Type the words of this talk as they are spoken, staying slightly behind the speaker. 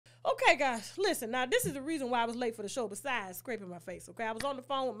Okay, guys, listen. Now, this is the reason why I was late for the show besides scraping my face, okay? I was on the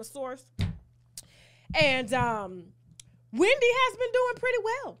phone with my source. And Wendy has been doing pretty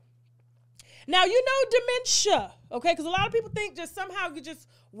well. Now, you know dementia, okay? Because a lot of people think just somehow you just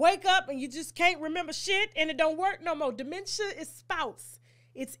wake up and you just can't remember shit and it don't work no more. Dementia is spouts.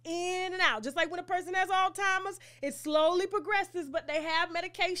 It's in and out. Just like when a person has Alzheimer's, it slowly progresses, but they have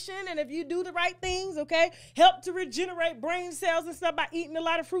medication. And if you do the right things, okay, help to regenerate brain cells and stuff by eating a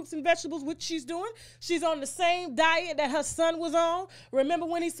lot of fruits and vegetables, which she's doing. She's on the same diet that her son was on. Remember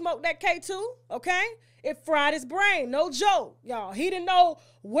when he smoked that K2, okay? It fried his brain. No joke, y'all. He didn't know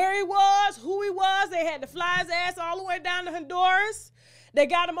where he was, who he was. They had to fly his ass all the way down to Honduras. They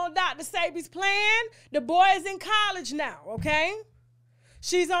got him on Dr. Sabi's plan. The boy is in college now, okay?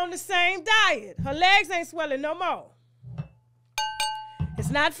 She's on the same diet. Her legs ain't swelling no more.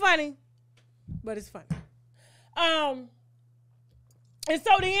 It's not funny, but it's funny. And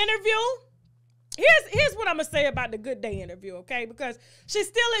so the interview, here's what I'm going to say about the Good Day interview, okay? Because she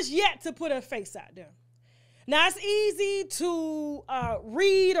still is yet to put her face out there. Now, it's easy to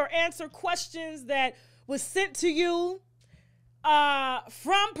read or answer questions that was sent to you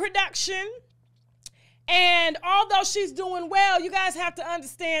from production. And although she's doing well, you guys have to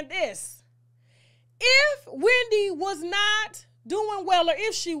understand this. If Wendy was not doing well, or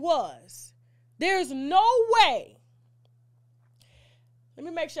if she was, there's no way. Let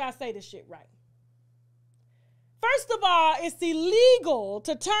me make sure I say this shit right. First of all, it's illegal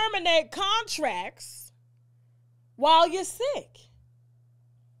to terminate contracts while you're sick.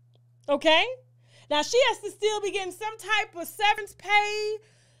 Okay? Now, she has to still be getting some type of severance pay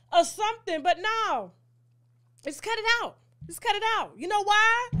or something, but no. Just cut it out. Just cut it out. You know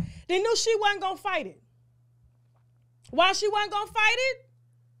why? They knew she wasn't going to fight it. Why she wasn't going to fight it?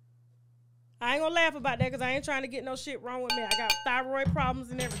 I ain't going to laugh about that because I ain't trying to get no shit wrong with me. I got thyroid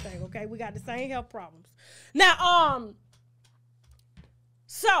problems and everything, okay? We got the same health problems. Now,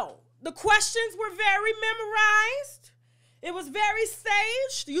 so the questions were very memorized. It was very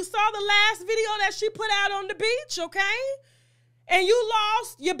staged. You saw the last video that she put out on the beach, okay? And you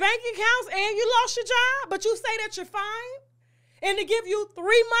lost your bank accounts and you lost your job, but you say that you're fine? And to give you 3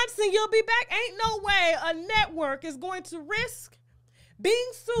 months and you'll be back? Ain't no way a network is going to risk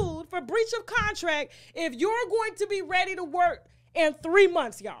being sued for breach of contract if you're going to be ready to work in 3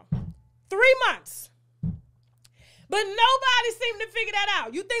 months, y'all. 3 months. But nobody seemed to figure that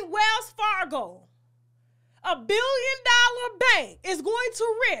out. You think Wells Fargo, a $1 billion bank, is going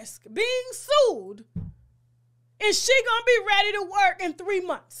to risk being sued? Is she going to be ready to work in 3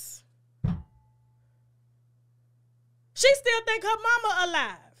 months? She still think her mama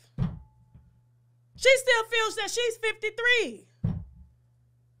alive. She still feels that she's 53.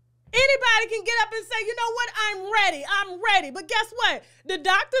 Anybody can get up and say, you know what, I'm ready. But guess what? The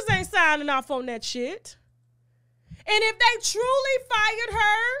doctors ain't signing off on that shit. And if they truly fired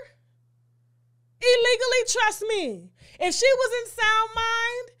her illegally, trust me, if she was in sound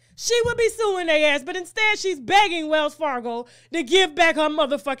mind, she would be suing their ass, but instead she's begging Wells Fargo to give back her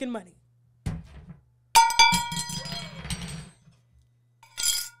motherfucking money.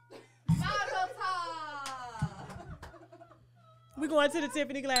 We going to the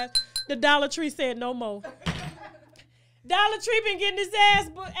Tiffany glass. The Dollar Tree said no more. Dollar Tree been getting his ass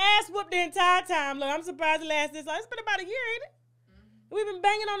whooped the entire time. Look, I'm surprised it lasted this long. It's been about a year, ain't it? We've been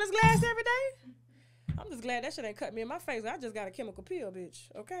banging on this glass every day. I'm just glad that shit ain't cut me in my face. I just got a chemical peel, bitch.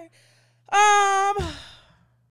 Okay.